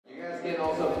can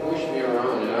also push me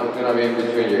around, you know? I'm gonna be in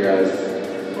between you guys.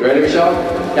 You ready, Michelle?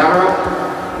 Camera?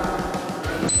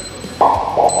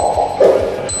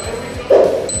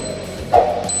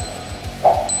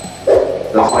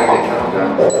 That's like the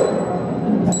countdown.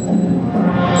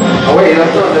 Oh wait,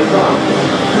 that's not the song.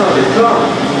 No, the song.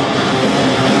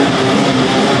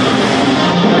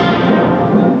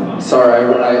 Sorry,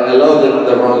 I loaded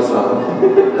the wrong song.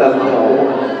 That's my old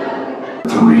one.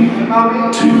 3,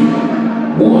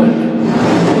 2, 1.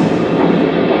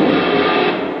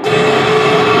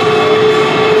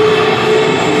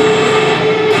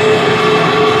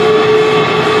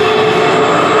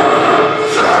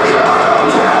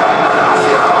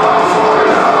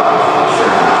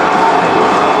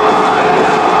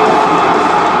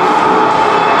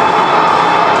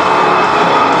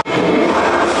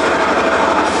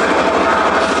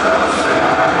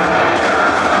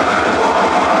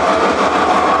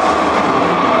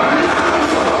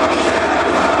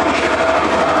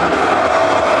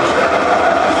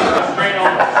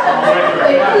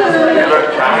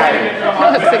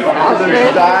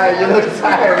 You look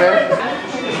tired, man.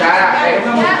 Hey,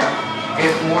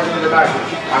 it's more to the back.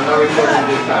 I'm not recording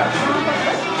this side.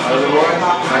 Other boy?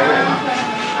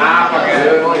 Ah, okay.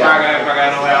 Yeah.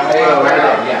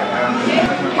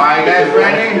 Alright, guys,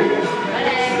 ready?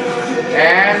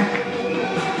 And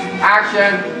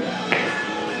action.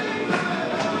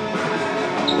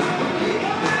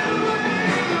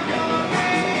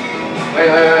 Wait.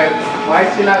 Why is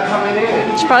she not coming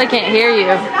in? She probably can't hear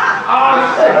you.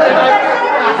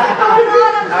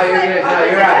 No, you're good. No,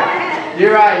 you're right.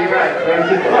 You're right.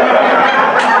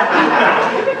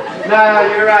 No,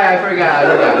 you're right. I forgot.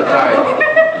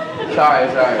 Sorry.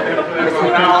 It's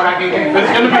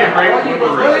gonna be a great one.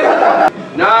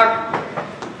 Knock.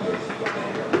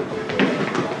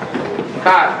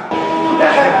 Cut.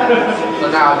 So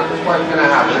now this is what's gonna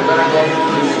happen. We're gonna go into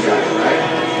the guys, right?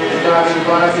 So I'm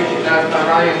gonna be that's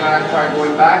around. You're gonna start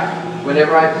going back.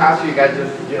 Whenever I pass you guys,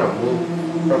 just move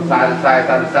from side to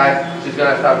side. She's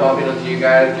gonna start bumping into you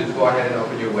guys. Just go ahead and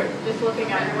open your way. Just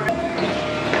looking at her.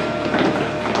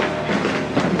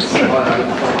 Oh, that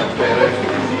looks so much better.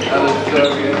 That looks so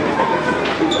good.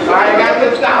 Alright, guys,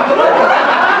 let's stop. You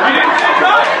didn't say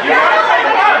cut. You gotta say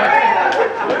cut.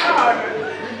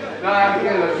 No, I'm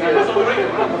good.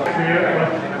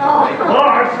 Oh,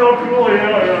 it's so cool. Yeah.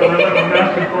 I have a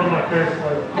mask in front of my face.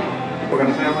 Porque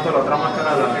no se llama la otra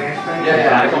máscara la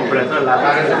Yeah. completo el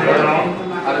lápiz.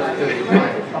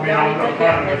 I mean, I'm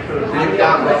trying to Deep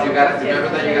down, but you gotta remember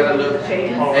that you gotta look.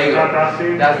 There you go.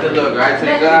 That's the look, right? So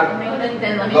you gotta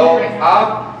go up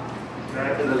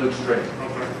and then look straight.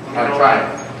 Alright,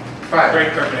 try it.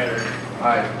 Great Terminator.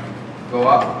 Alright. Go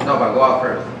up. No, but go up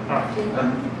first.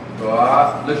 Go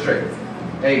up. Look straight.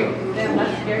 There you go.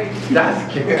 That's scary. That's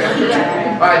scary.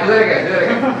 Alright, do it again.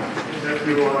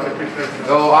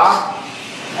 Go up.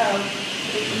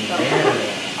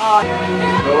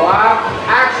 Go up.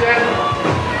 Action.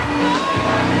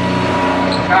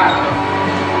 Cut.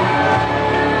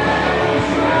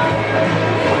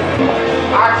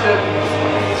 Action.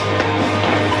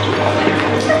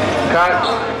 Cut.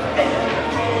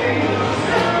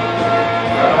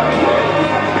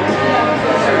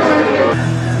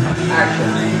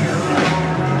 Action.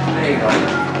 There you go.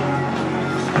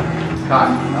 Cut.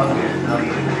 Okay.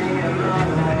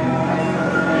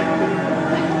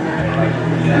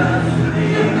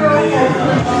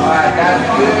 Alright, that's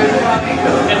good.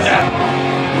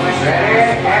 Ready?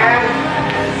 And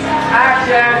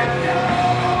action.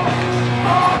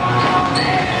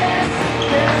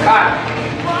 Cut.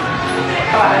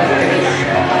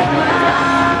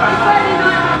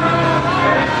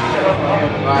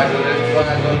 Alright, so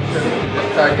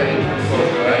let's start getting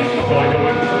closer, right?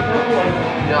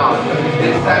 No,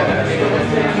 this time and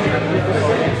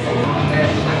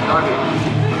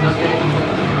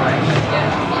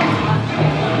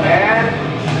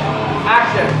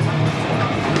action.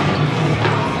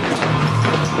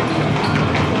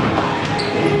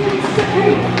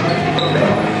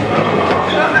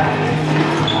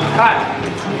 Cut.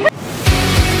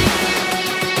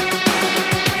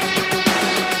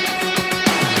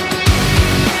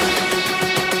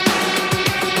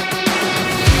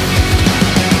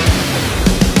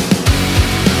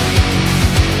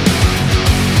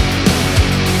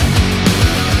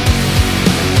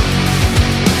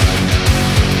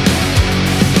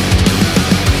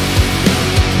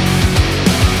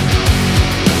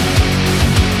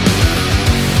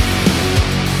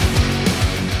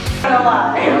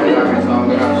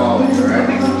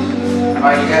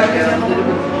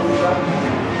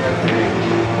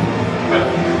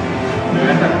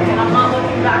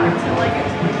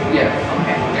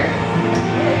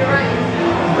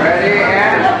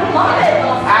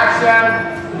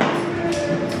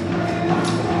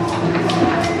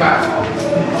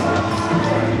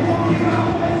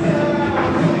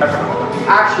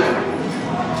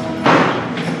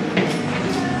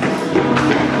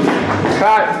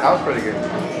 That was pretty good.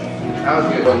 That was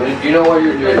good. But do you know what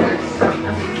you're doing next?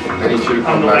 I need you to On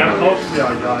come the back. lamppost? Yeah,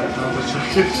 I got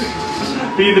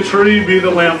it. Be the tree, be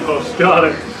the lamppost. Got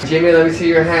it. Jimmy, let me see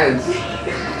your hands.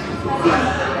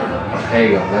 There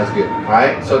you go. That's good. All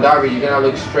right. So Darby, you're gonna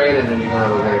look straight, and then you're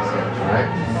gonna look next time. All right.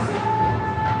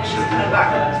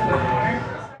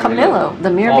 Camilo, the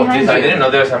mirror behind I you. didn't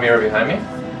know there was a mirror behind me.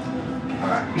 All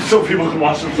right. So people can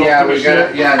watch themselves. Yeah, in the we gotta.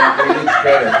 shit. Yeah, we look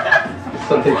straighter.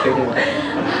 So they can. All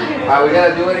right, we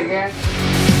gotta do it again.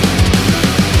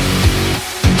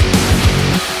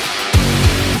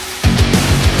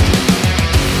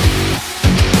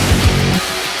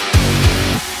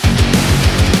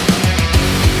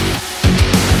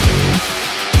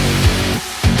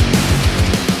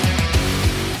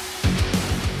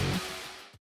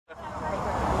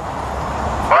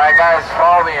 Alright guys,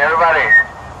 follow me, everybody.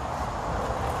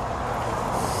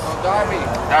 So Darby.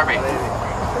 Darby.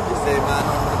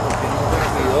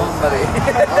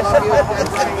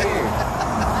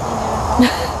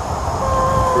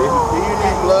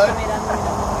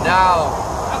 Now.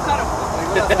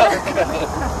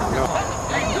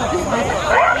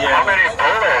 How many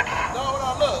bullets?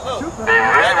 They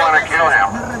really want to kill him.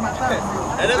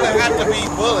 It doesn't have to be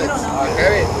bullets.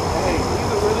 Okay. Hey,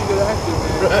 he's a really good actor,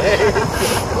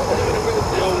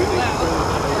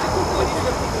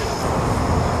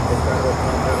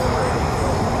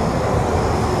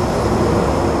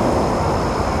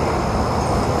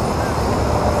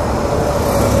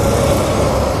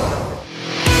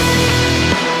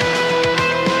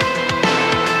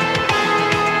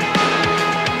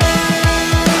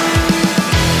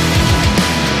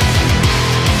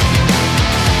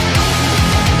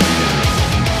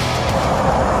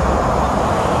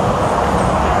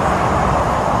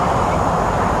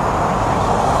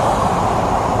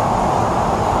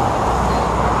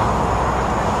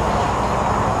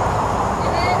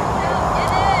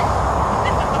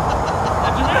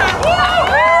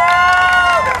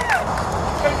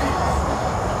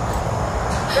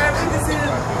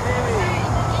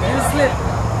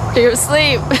 You're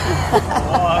asleep. Alright,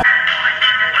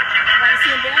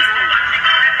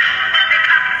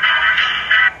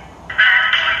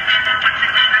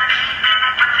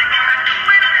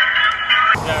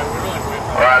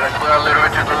 let's go a little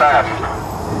bit to the left.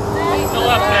 The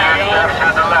left there, yo. Left to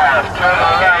the left, to the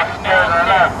left, to the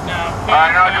left.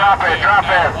 Alright, now drop it, drop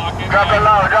it. Drop it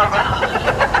low, drop it.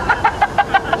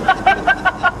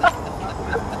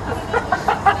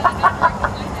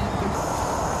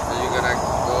 So you're gonna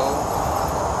go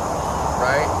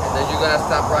right, and then you're gonna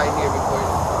stop right here before you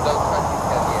don't touch his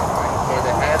head yet, right? For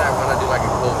the head, I wanna do like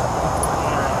a close up.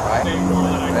 Right?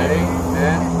 Ready?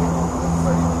 And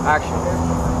action.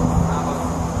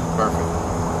 Perfect.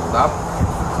 Stop.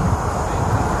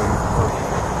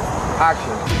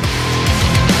 Action.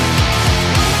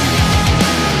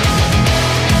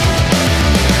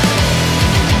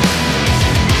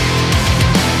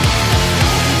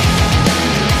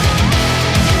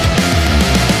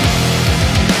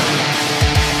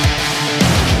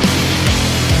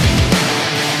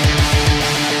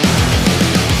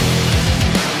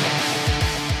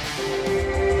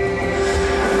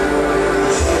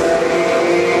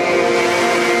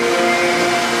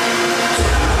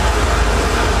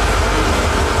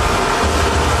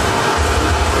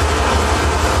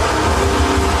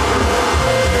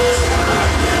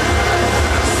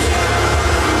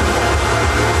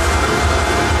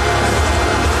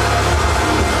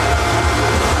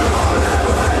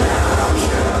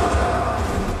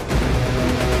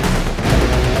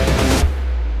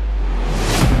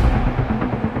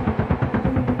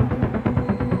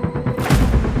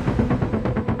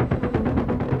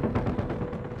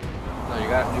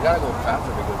 You gotta go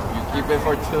faster because if you keep it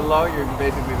for too low, you're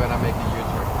basically gonna make a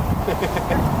U-turn.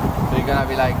 So you're gonna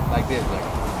be like this, like.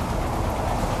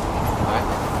 Alright?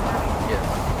 Yes.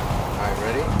 Alright,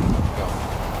 ready? Go.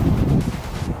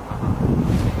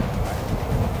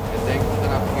 And then you're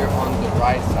gonna appear on the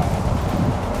right side.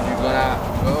 You're gonna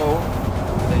go,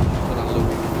 and then you're just gonna loop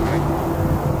it, alright?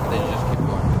 And then you just keep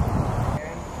going.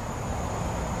 And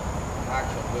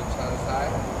action, look to the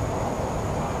side.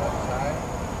 Left side.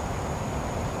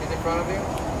 In front of you.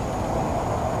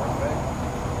 Perfect.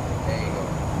 There you go.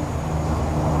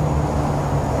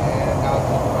 And now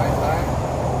to the right side.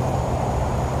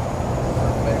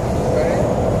 Perfect. Ready?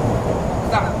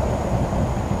 Stop.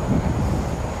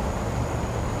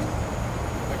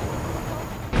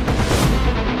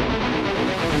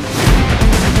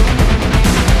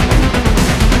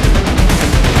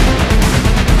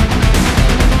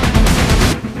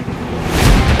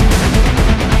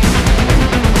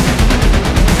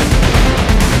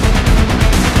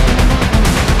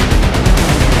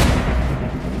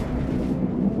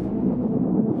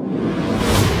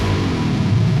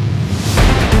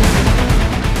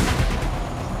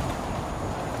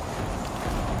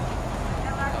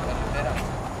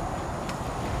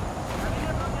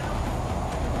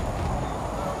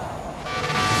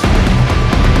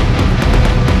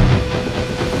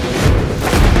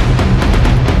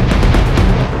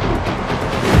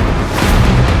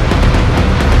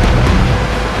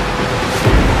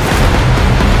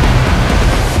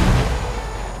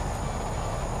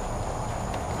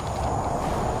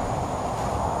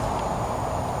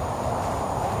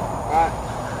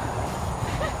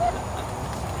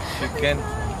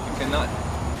 fucking nut.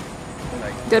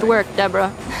 Good work,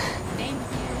 Deborah.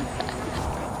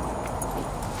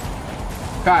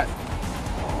 Cut.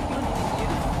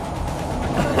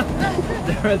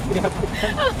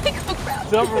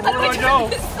 Deborah, where do I go?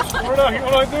 What do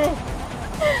I do?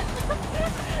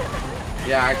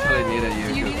 Yeah, I actually needed you.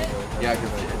 You need it? Yeah,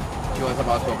 because she was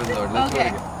about to open the door. Let's Okay.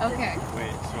 go again. Okay.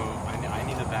 Wait, so I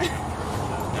need a backup.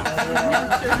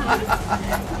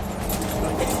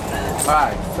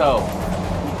 Alright, so.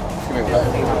 Give me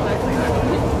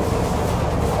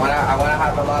one. I wanna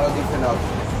have a lot of different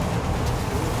options.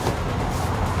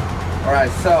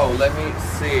 Alright, so let me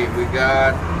see.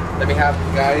 Let me have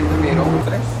the guy in the middle.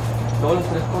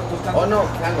 Oh no,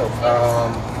 candles.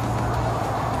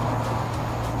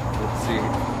 Let's see.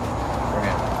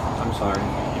 I'm sorry.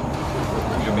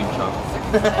 You're being shocked.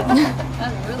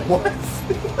 That's really What?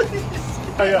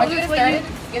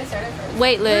 Get it started first.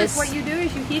 Weightless. What you do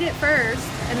is you heat it first,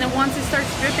 and then once it starts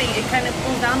dripping, it kind of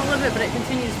cools down a little bit, but it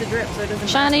continues to drip, so it doesn't.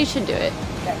 Shani should do it.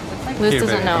 Okay, looks like Liz Here,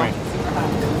 doesn't baby, know. come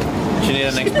here. She need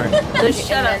an expert. Liz,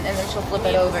 shut up. and then she'll flip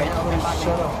it over and it'll drip on you.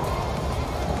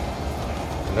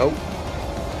 Nope.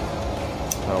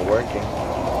 Not working. I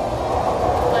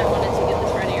wanted to get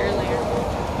this ready earlier.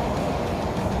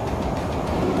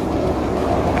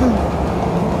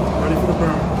 Ready for the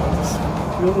burn. Just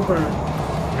feel the burn.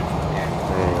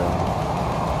 There you go.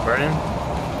 Burning?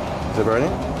 Is it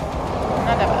burning?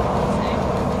 Not that bad.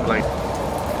 Like.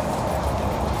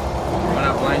 When I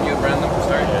blind you at random?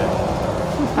 Sorry.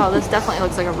 Oh, this definitely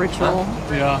looks like a ritual.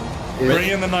 Yeah. Bring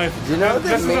in the knife. Do you know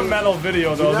this is a metal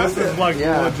video though. This is like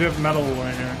legit metal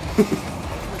right here.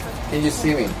 Can you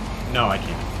see me? No, I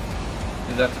can't.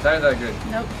 Is that tight or is that good?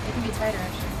 Nope, it can be tighter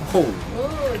actually. Oh.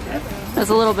 That's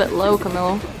a little bit low,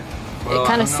 Camilo. Well, It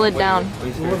kind of slid down.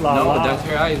 La, No, that's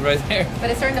your eyes right there. But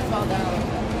it's starting to fall down a little bit.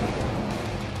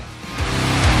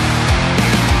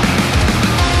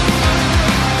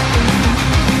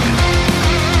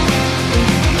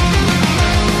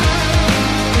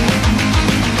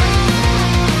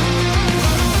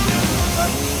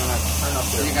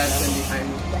 You guys stand behind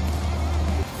me.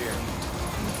 Here.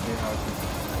 See how it's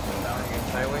going down again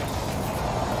sideways?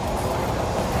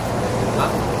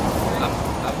 Up.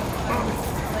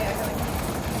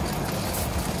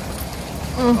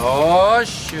 Oh,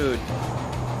 shoot.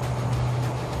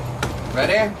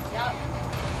 Ready? Yep.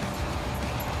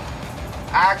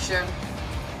 Action.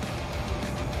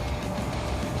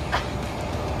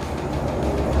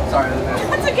 Sorry.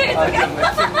 It's okay, it's okay.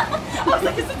 I was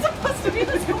like, is it supposed to be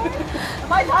this hard?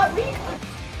 Am I not weak?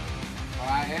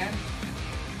 Alright, and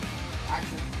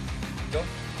action. Go.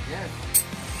 Yes.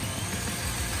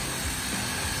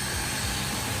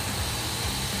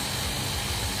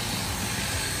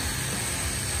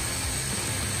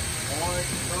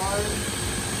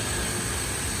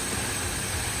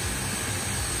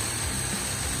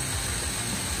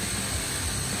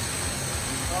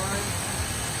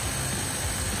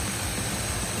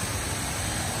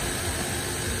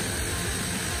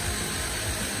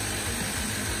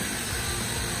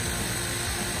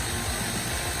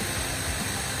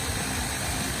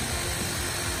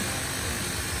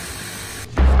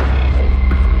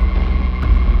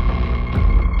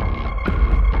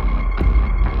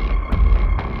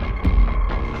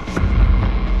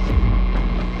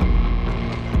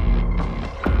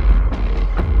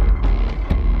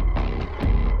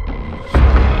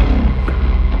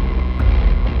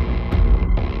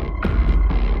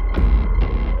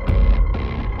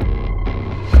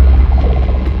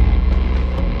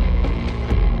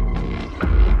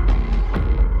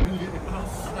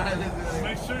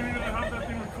 Make sure you're gonna have that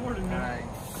thing recording, man. Alright.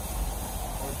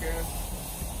 Okay.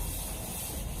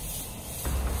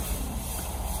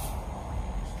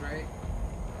 Straight.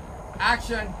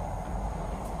 Action.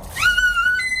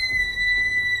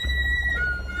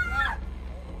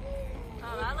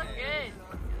 Oh, that looked good.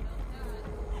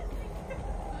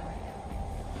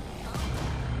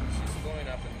 She's going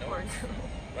up and down.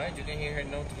 Right? You can hear her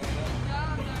notes going up.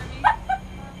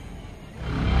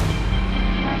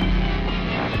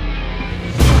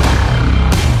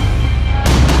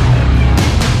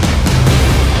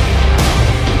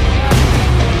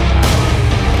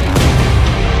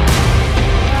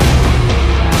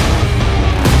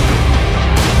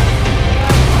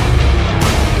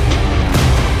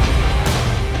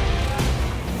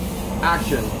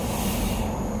 Action.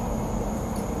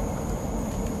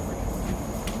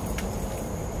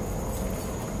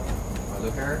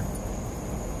 Look at her.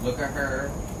 Look at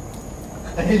her.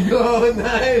 Yo,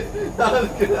 nice. That was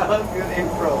good. That was good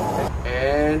intro.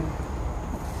 And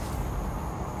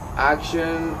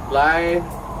action. Light.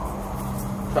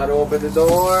 Try to open the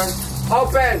door.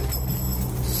 Open.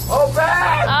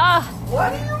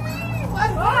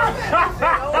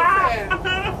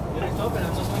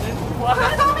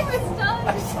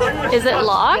 Is it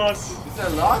locked? Is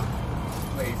it locked?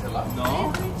 Wait, is it locked?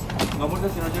 No. No,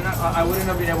 because you know, I wouldn't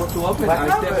have been able to open. What I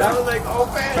happened? stepped I out. was like,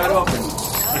 open. Try to open.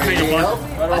 I think a bunch,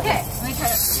 Okay, let me try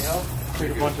to.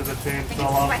 think a bunch of the chains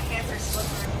fell My off. hands are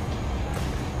slippery.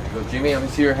 There you go, Jimmy. Let me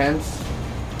see your hands.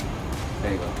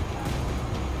 There you go.